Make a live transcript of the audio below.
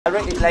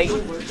Like,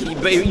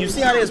 you see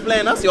how they was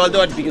playing us? You all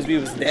thought because we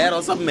was there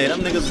or something, man.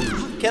 Them niggas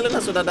was killing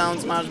us with a down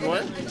smash,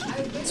 boy.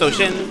 So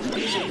Shin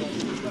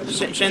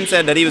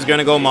said that he was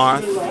gonna go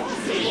Marth.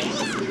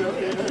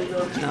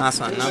 Nah,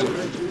 son, no.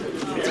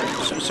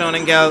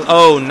 Shonen Gal.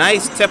 Oh,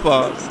 nice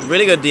tipper.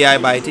 Really good DI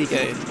by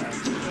TK.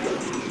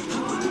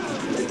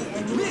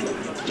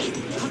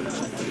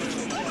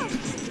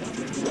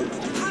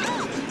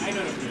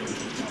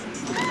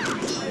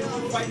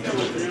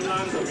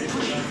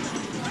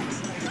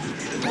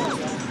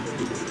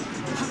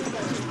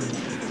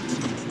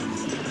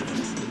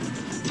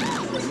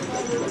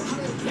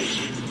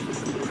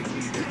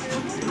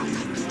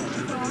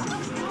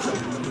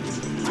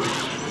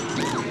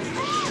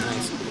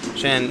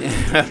 Shin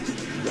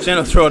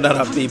will throw that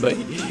up B, but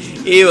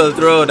he will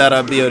throw that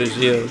up B or the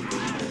shield.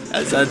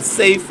 As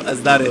unsafe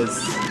as that is.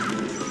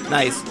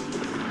 Nice.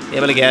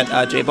 Able to get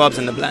Jpobs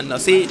in the blend. Now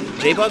see,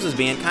 Jpobs is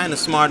being kind of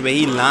smart where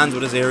he lands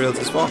with his aerials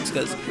as Fox,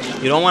 because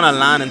you don't want to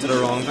land into the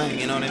wrong thing,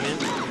 you know what I mean?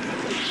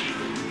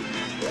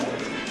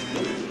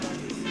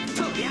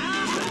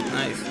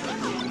 Nice.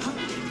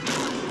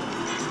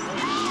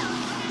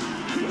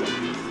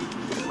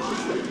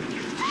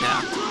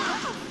 Yeah.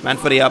 Went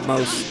for the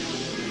utmost.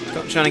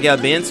 Trying to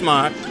get being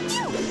smart.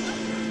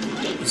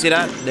 You see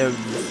that?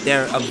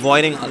 They're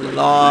avoiding a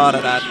lot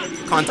of that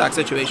contact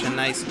situation.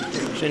 Nice.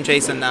 Shin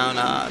chasing down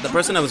the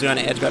person that was going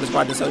to edge guard his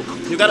partner. So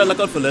you gotta look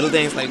out for little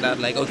things like that.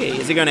 Like, okay,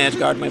 is he going to edge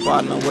guard my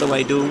partner? What do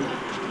I do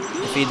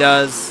if he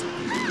does?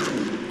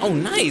 Oh,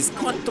 nice.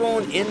 Got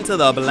thrown into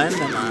the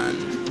blender, man.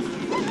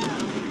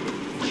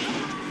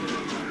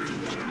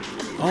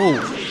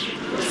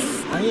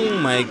 Oh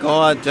my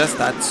God! Just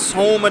that.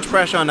 So much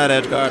pressure on that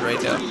edge guard right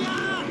there.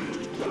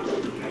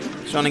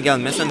 Shonen Gal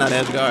missing that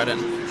edge guard and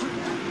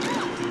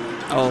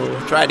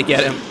tried to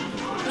get him.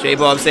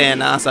 Jpobs saying,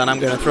 nah son,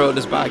 I'm gonna throw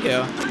this back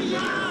here.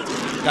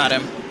 Got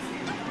him.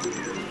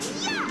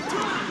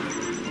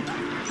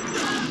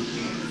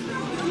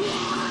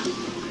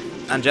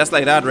 And just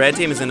like that, red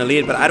team is in the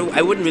lead, but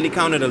I wouldn't really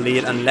count it a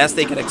lead unless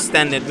they could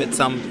extend it with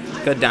some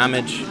good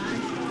damage.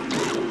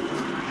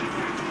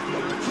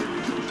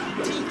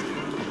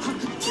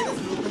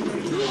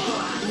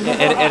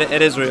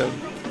 It is real.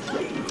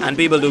 And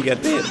people do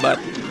get paid, but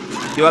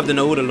you have to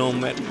know who to loan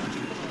with.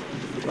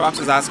 Rox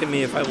was asking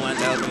me if I wanted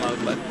to help him out,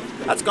 but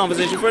that's a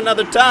conversation for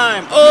another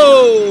time.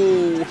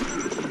 Oh!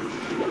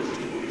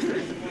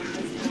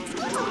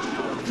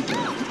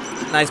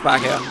 Nice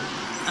back here.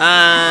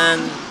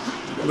 And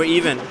we're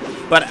even.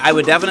 But I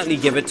would definitely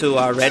give it to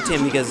our red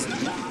team because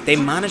they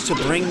managed to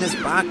bring this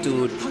back,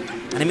 dude.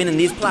 And I mean, and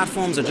these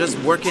platforms are just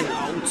working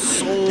out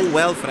so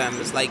well for them.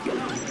 It's like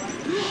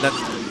that.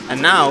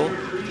 And now,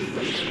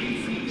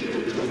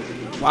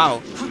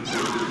 wow.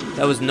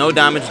 There was no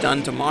damage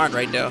done to Marth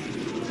right there.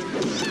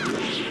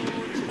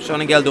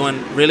 Shonen Gal doing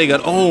really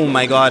good. Oh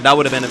my God, that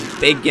would have been a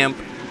big gimp.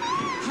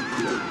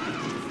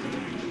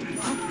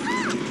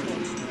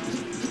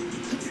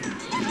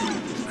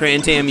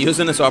 Korean team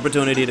using this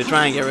opportunity to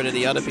try and get rid of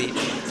the other Peach.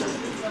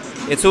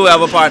 It's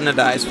whoever partner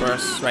dies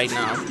first right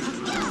now.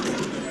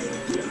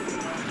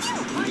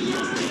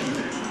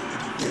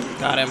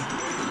 Got him.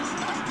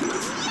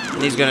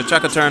 And he's gonna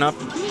chuck a turn up.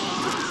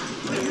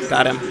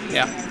 Got him.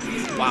 Yeah.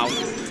 Wow.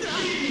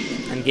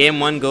 And game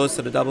one goes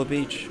to the double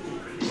Peach.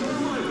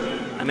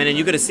 I mean, and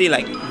you could see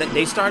like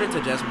they started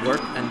to just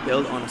work and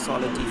build on a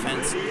solid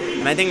defense,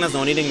 and I think that's the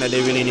only thing that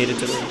they really needed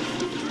to do.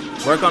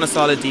 Work on a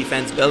solid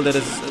defense, build it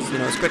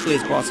as quickly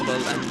as possible.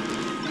 And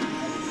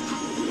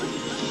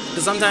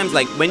because sometimes,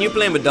 like when you're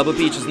playing with double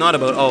Peach, it's not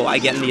about I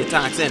getting the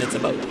attacks in. It's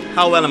about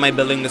how well am I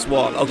building this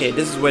wall. Okay,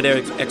 this is where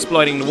they're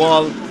exploiting the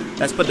wall.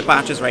 Let's put the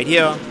patches right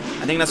here.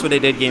 I think that's what they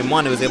did game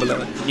one. It was able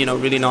to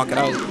really knock it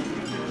out.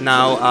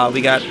 Now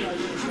we got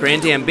Korean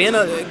team being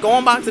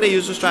going back to the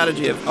usual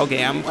strategy of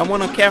okay, I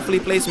want to carefully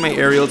place my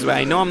aerials where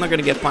I know I'm not going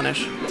to get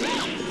punished,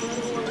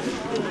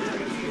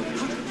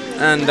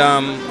 and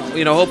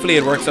hopefully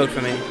it works out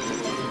for me.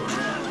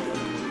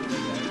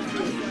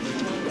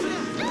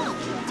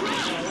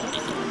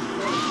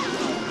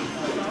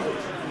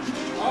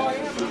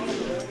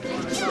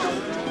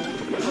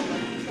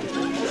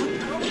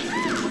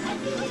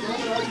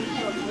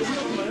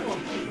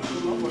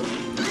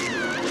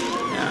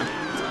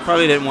 Yeah,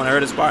 probably didn't want to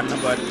hurt his partner,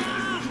 but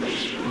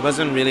it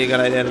wasn't really a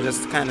good idea to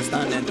just kind of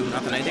stand there and do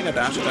nothing. I think a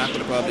dash attack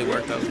would have probably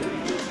worked out.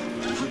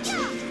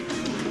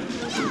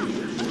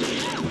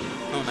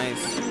 Oh,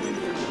 nice.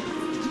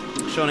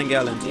 Shonen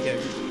Gal and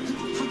TK.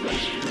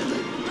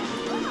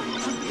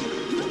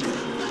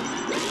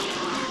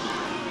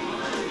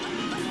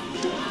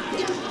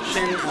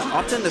 Shin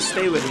opting to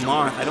stay with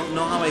Marth. I don't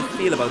know how I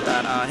feel about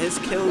that. His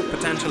kill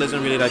potential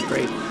isn't really that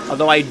great.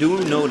 Although I do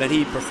know that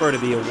he'd prefer to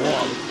be a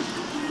wall.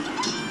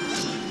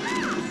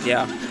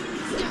 Yeah.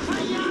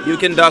 You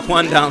can duck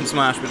one down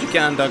smash, but you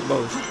can't duck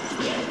both.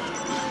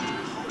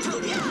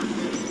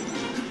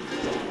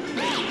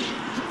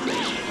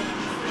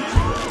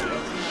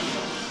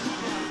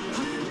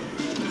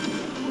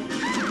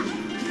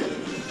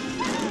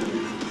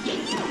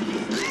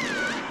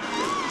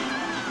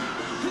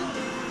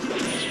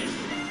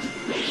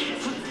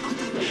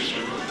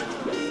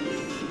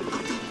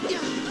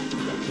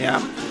 Yeah,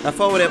 that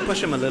forward air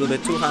pushed him a little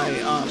bit too high,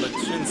 but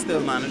Shin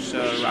still managed to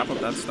wrap up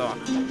that stock.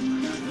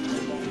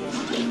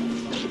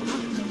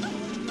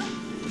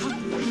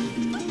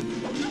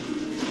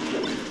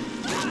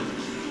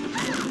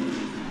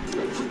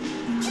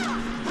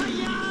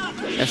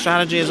 Their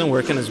strategy isn't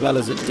working as well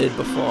as it did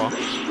before.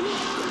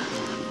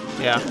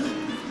 Yeah.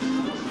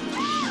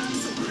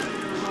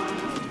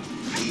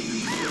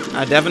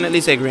 I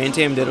definitely say Green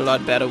Team did a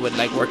lot better with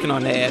like working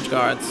on their edge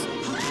guards.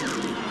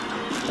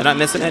 They're not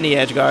missing any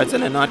edge guards,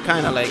 and they're not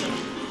kind of like,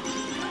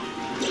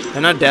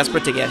 they're not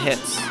desperate to get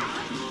hits.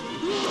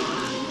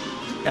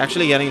 They're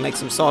actually getting like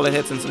some solid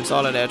hits and some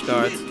solid edge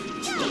guards.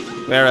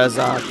 Whereas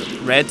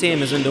Red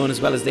Team isn't doing as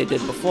well as they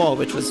did before,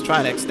 which was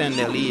trying to extend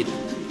their lead.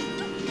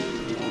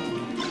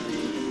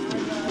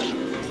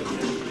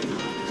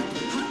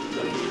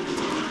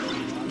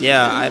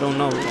 Yeah, I don't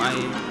know.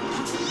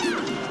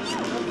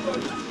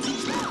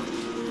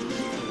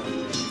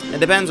 It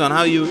depends on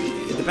how you.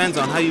 It depends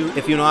on how you.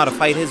 If you know how to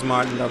fight his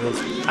Martin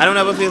levels. I don't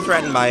ever feel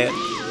threatened by it,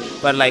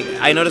 but like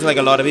I notice like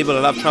a lot of people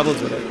have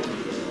troubles with it.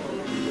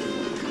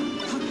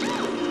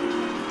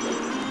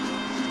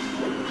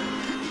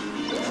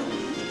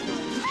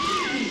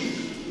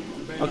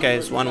 Okay,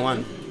 it's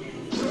 1-1.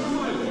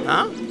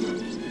 Huh?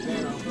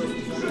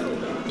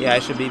 Yeah, I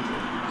should be.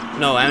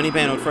 No, I'm only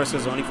paying out first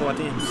because there's only 4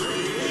 teams.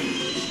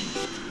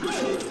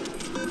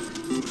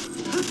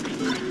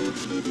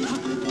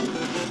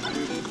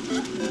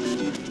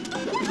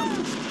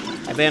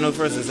 I pay out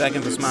first and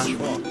second for Smash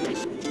 4.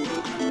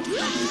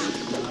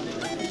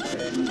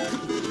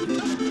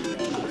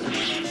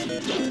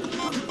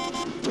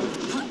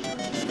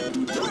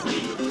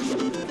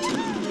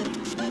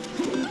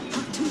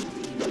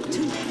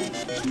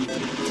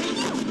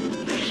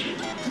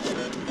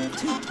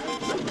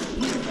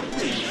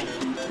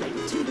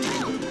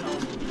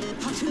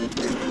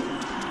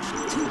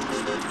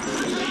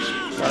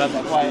 What up,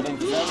 quiet in?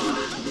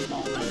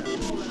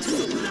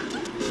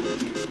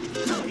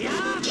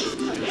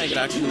 I could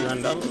actually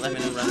run double, run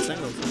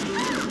singles.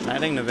 I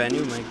think the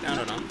venue might, I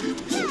don't know.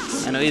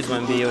 I know he's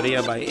going to be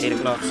out by 8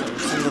 o'clock, so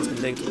singles can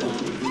take too long.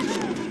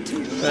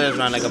 So I just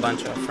run like a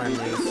bunch of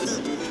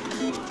friendlies.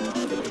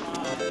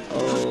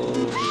 Oh.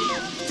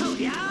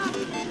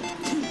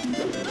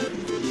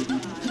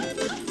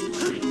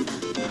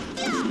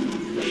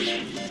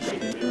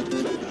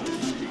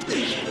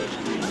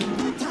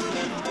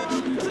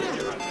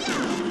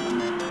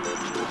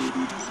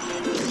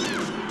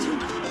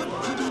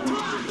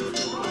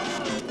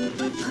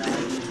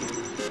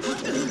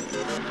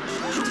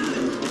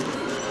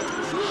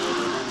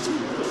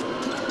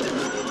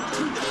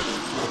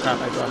 Crap,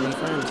 I dropped my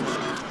friends.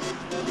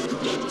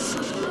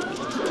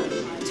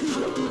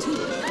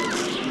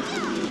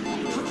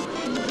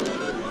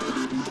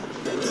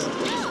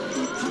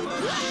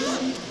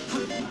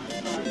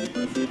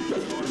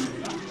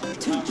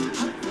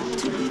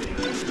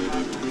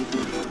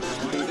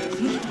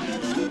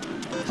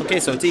 Okay,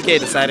 so TK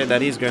decided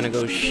that he's gonna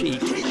go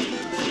Sheik.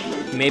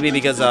 Maybe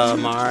because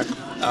Marth,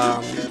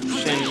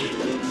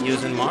 Shin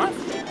using Marth?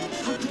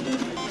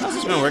 How's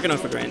this been working out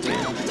for Grand Team?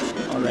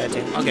 Or Red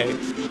Team? Okay.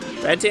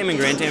 Red Team and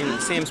Green Team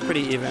seems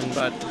pretty even,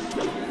 but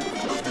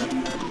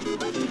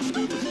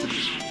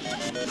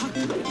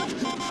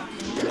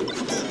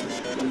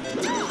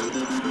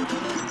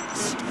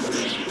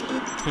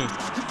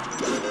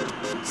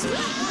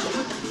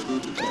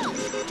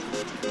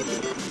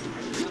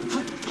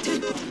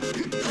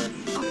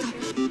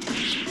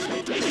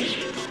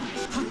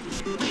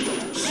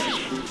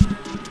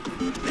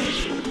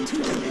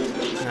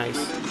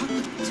nice.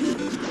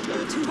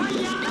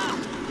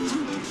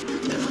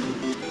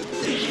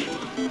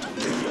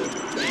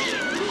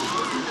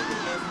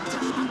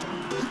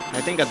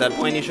 I think at that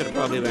point he should have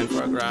probably went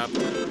for a grab.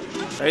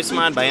 Very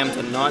smart by him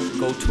to not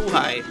go too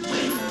high.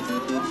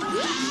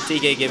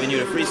 TK giving you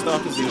the free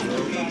stock as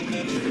usual.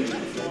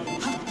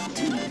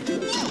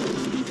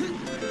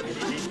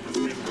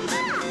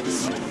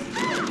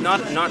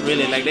 Not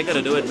really, like they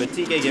could do it, but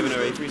TK giving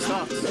away free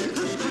stocks.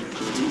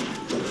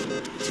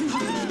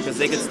 Because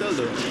they could still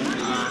do it.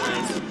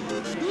 Nice.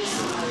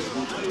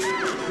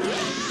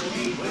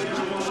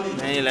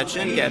 And you let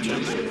Shin catch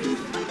him.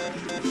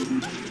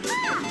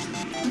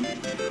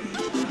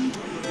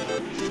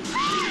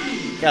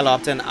 Cal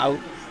opting out,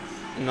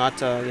 not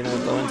to, you know,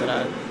 go into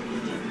that.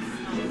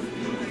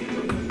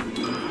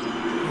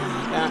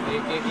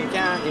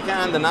 You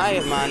can't deny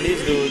it, man.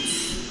 These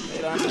dudes,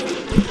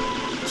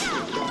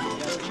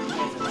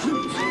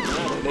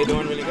 they're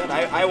doing really good.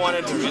 I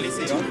wanted to really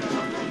see y'all.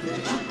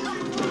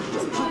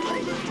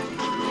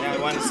 Yeah, I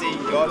want to see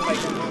y'all fight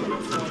them.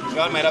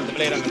 Y'all might have to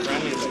play them in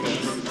friendlies, I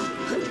guess.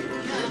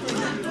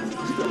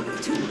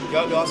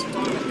 Y'all do awesome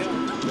tournament, yeah.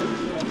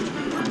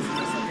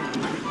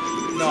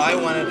 No, I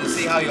wanted to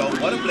see how y'all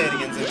would have played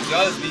against it.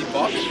 Y'all just be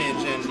boxing me and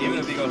Shin, even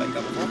if we go like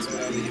double box,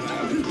 whatever.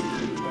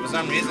 But for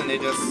some reason, they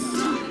just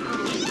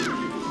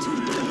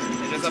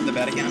have the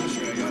better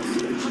chemistry, I guess.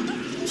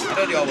 I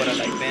thought y'all would have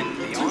like been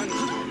beyond.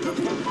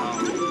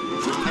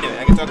 Anyway,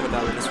 I can talk about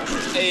that in this one.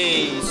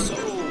 Hey, so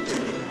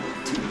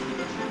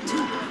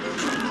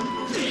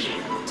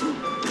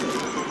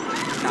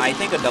I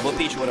think a double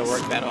peach would have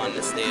worked better on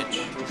this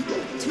stage.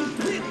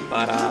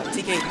 But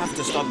TK have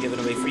to stop giving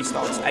away free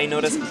stocks. I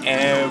notice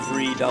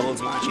every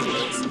doubles match he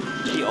plays,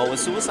 he always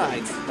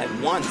suicides. Like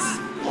once,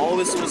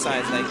 always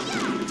suicides. Like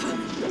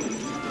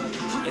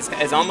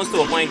it's almost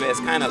to a point where it's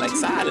kind of like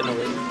sad in a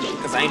way.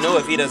 Because I know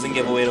if he doesn't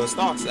give away those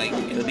stocks, like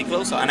it'll be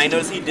closer. And I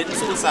noticed he didn't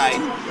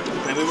suicide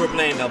when we were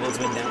playing doubles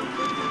with them.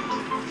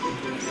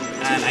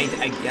 And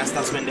I guess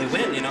that's when they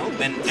win, you know,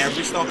 when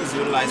every stock is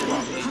utilized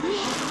properly.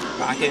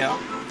 Back here.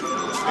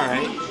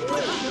 Alright.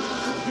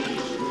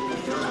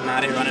 Now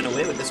they're running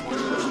away with this one.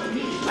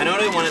 I know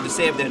they wanted to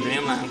save their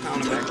Dreamland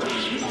counterback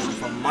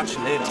for much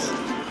later.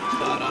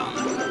 But,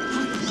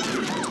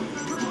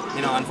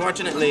 you know,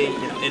 unfortunately,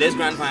 you know, it is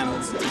Grand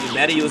Finals. You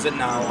better use it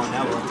now or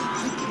never.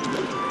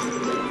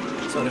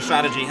 So the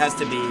strategy has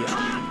to be,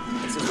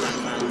 this is Grand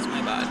Finals,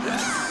 my bad,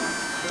 guys.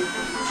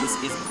 This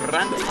is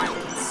Grand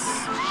Finals.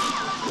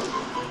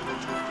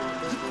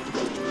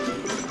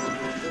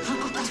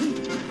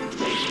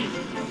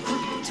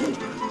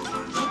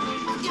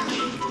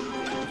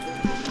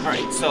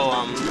 Alright, so,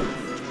 alright,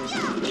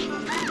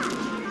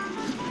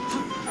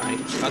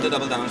 got the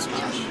double down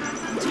smash.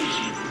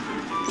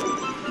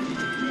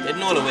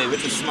 Didn't all the way,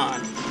 which is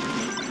smart.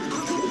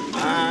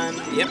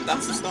 And, yep,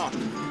 that's the stock.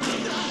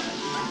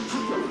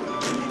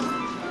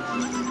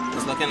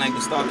 It's looking like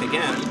the stock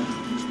again.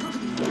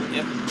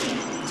 Yep.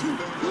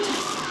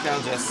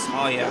 Cal just,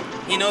 oh yeah.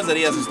 He knows that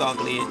he has a stock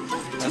lead.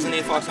 Doesn't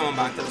need Fox coming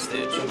back to the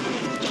stage.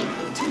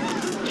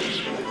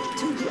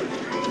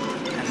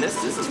 This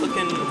is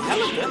looking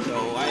hella good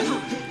though.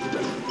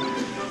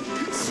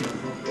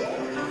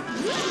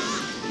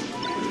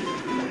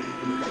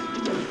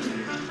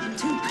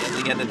 Does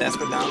he get the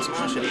desperate down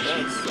smash? And he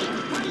does.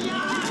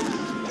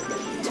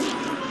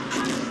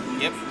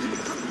 Yep.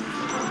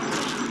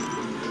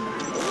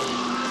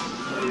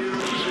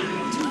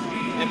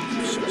 Yep.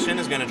 Shin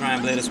is gonna try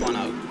and play this one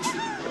out.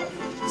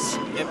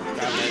 Yep,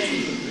 grab it.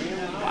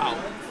 Wow.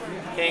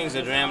 Kings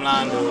of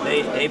Dreamland, dude.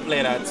 They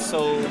play that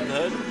so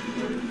good.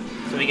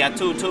 So we got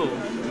 2-2.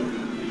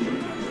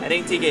 I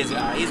think TK's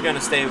he's gonna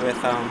stay with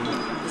his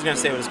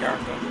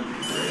character.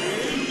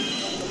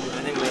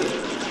 I think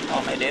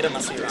oh, my data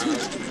must be wrong.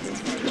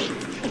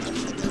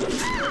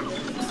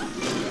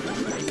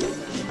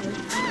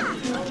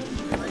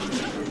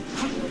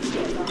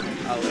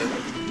 Oh wait.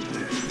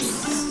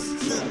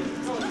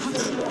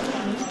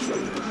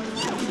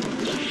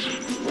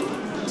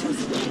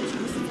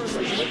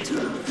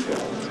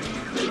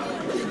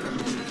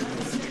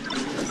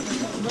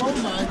 No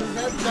man,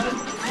 that's coming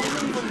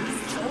from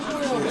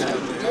somewhere.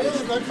 Where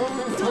is that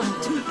coming from?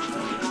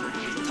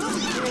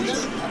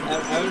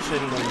 I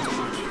shouldn't go into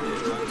much.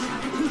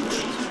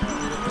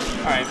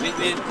 Alright, we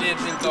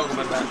didn't talk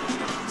about that.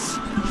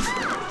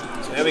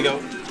 So here we go.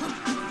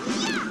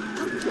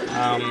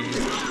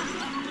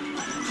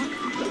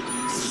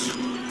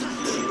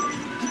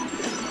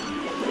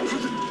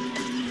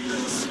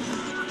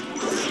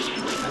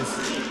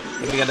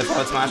 We got the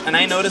forward smash, and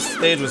I noticed the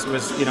stage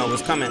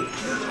was coming.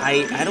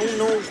 I don't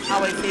know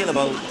how I feel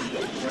about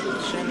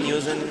Shin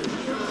using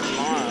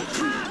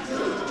Marth.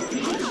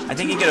 I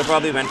think he could have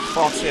probably went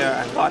Fox here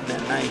and gotten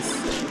it nice.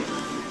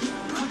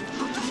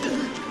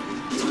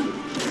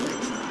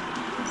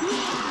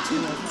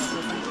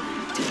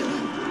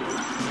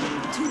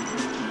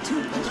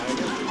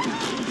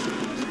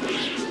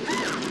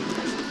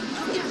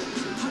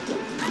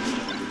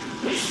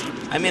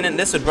 I mean, and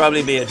this would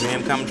probably be a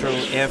dream come true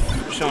if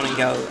Shonen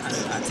Gal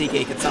and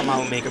TK could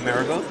somehow make a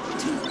miracle.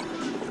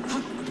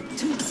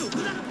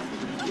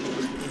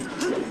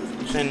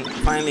 Shin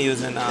finally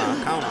using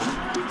counter.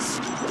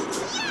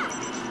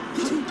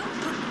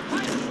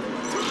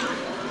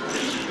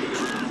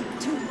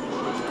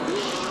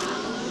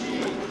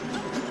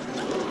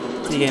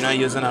 TK not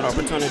using that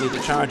opportunity to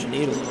charge a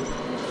needle.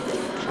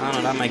 I don't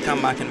know, that might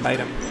come back and bite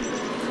him.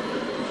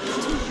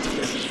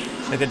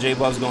 Look at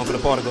Jpobs going for the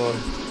pot of gold.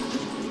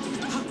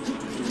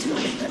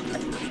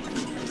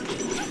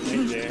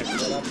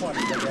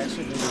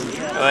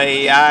 Oh,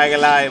 yeah, I ain't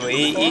gonna lie, but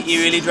he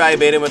really tried to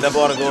bait him with the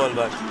pot of gold,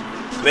 but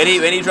when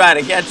he tried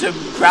to catch him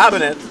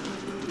grabbing it,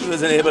 he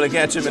wasn't able to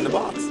catch him in the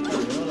box.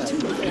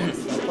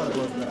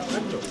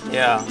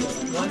 Yeah.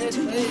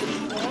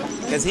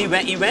 Because he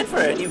went for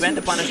it, he went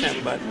to punish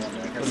him, but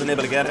wasn't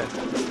able to get it.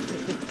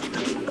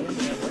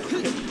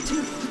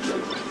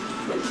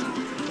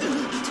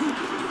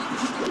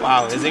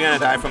 Wow, is he gonna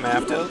die from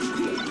F tilt?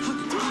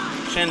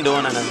 Shin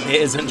doing an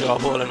amazing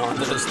job holding on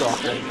to the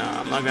stock right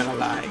now, I'm not gonna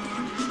lie.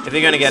 If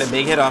you're gonna get a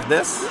big hit off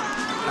this,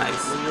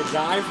 nice. When you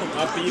die from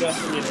up B, that's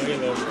when you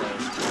know you're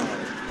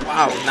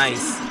wow,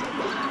 nice.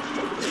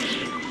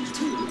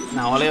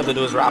 Now all you have to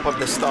do is wrap up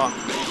the stock,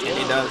 and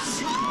he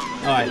does.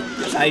 Alright,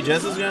 I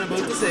just was about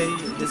to say,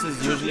 this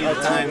is usually the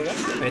time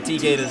where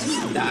TK does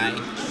die.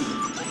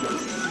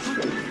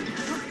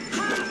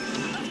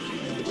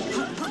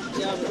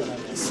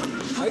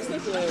 I used to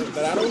play,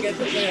 but I don't get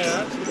to play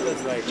that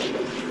because, like, you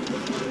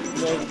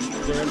know,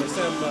 during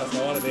December, so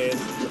holidays,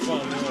 the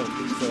fun, you know,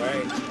 so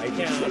I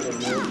can't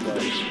remove,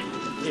 but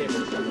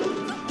cable.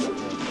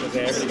 Because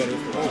everybody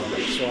was wrong.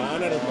 So I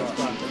don't know what's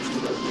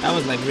popping. That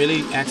was like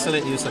really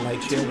excellent use of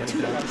light shield right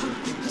there.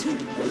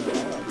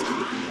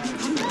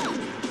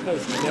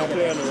 Because now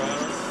play on the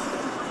round.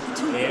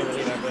 Yeah,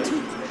 really not good.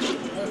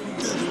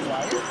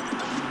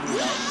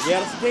 Yeah,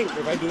 that's the thing.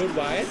 If I do it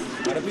wired,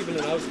 other people in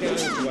the house can't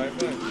use the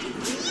Wi-Fi.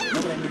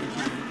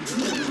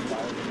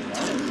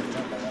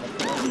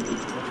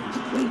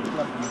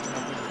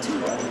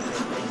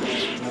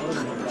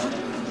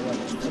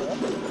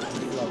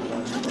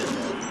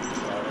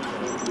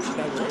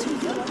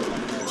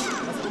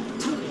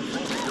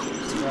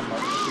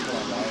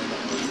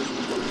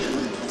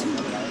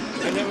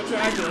 I never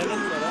tried to. I didn't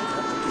know that.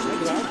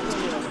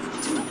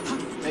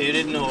 You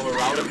didn't know a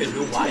router could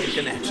do wired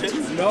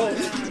connections? No.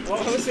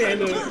 Well, I was saying,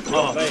 like,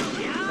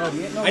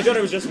 I thought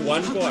it was just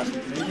one port.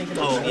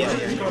 Oh, yeah.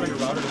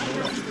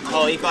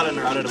 Oh, he called it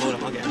the router the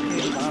modem. Okay.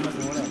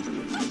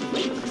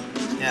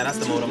 Yeah, that's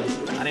the modem.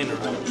 I didn't know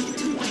the router.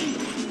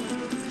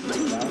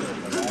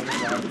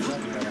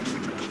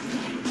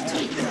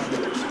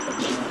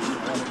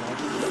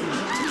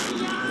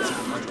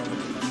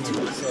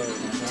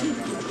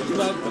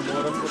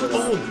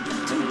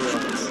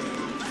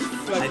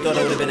 I thought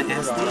it would have been an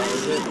SD.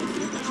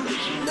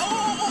 No!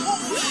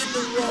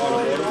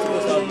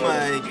 Oh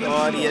my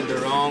god, he had the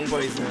wrong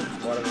person.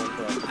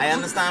 I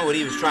understand what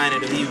he was trying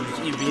to do. He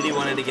really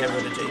wanted to get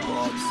rid of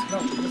Jpobs.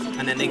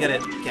 And then they got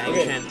it gang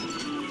Shin.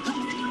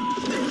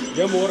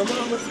 Your modem,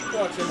 how much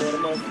watch your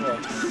modem out for?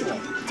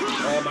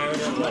 My own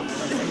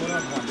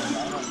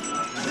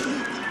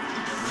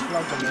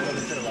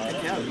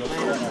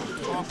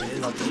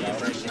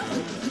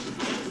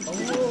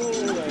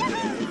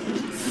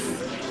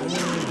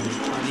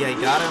yeah, he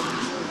got him.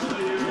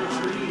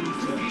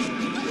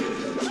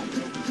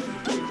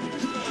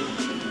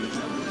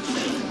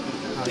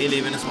 Oh, he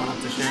leaving this one up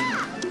to Shin.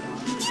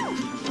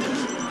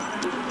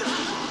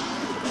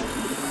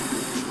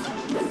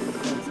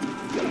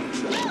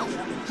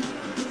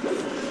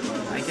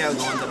 I can't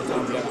go into the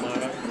top.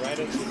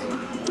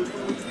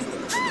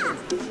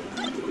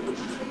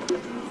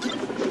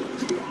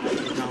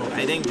 No,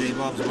 I think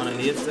Jpobs want to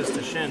leave this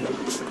to Shin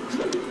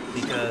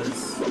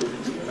because.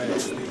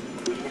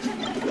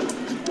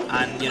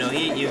 And you know,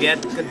 you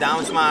get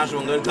down smash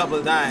one good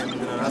couple times, you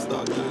know, that's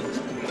dog done.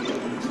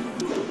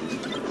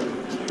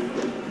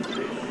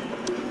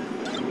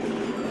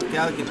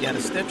 Cal could get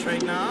a stitch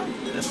right now.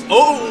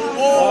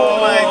 Oh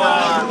my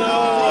god!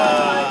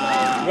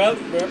 No! Well,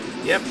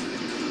 yep.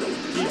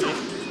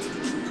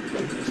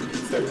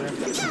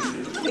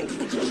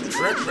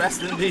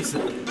 Rest in peace.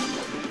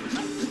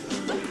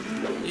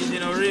 Easy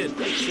no read.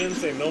 Shouldn't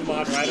say no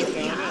mod riders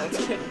down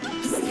there.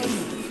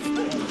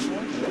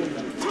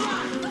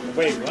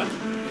 Wait, what?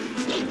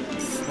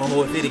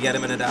 Oh, if he'd get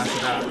him in a dash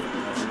of that.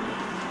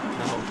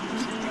 No.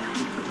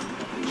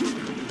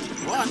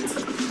 What?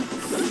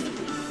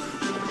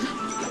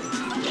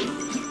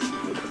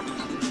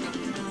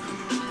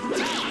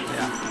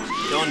 Yeah.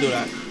 Don't do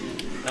that.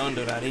 Don't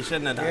do that. He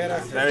shouldn't have done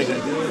that. Very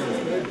good.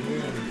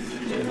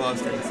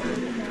 Jpobs.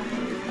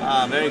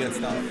 Ah, very good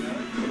stuff.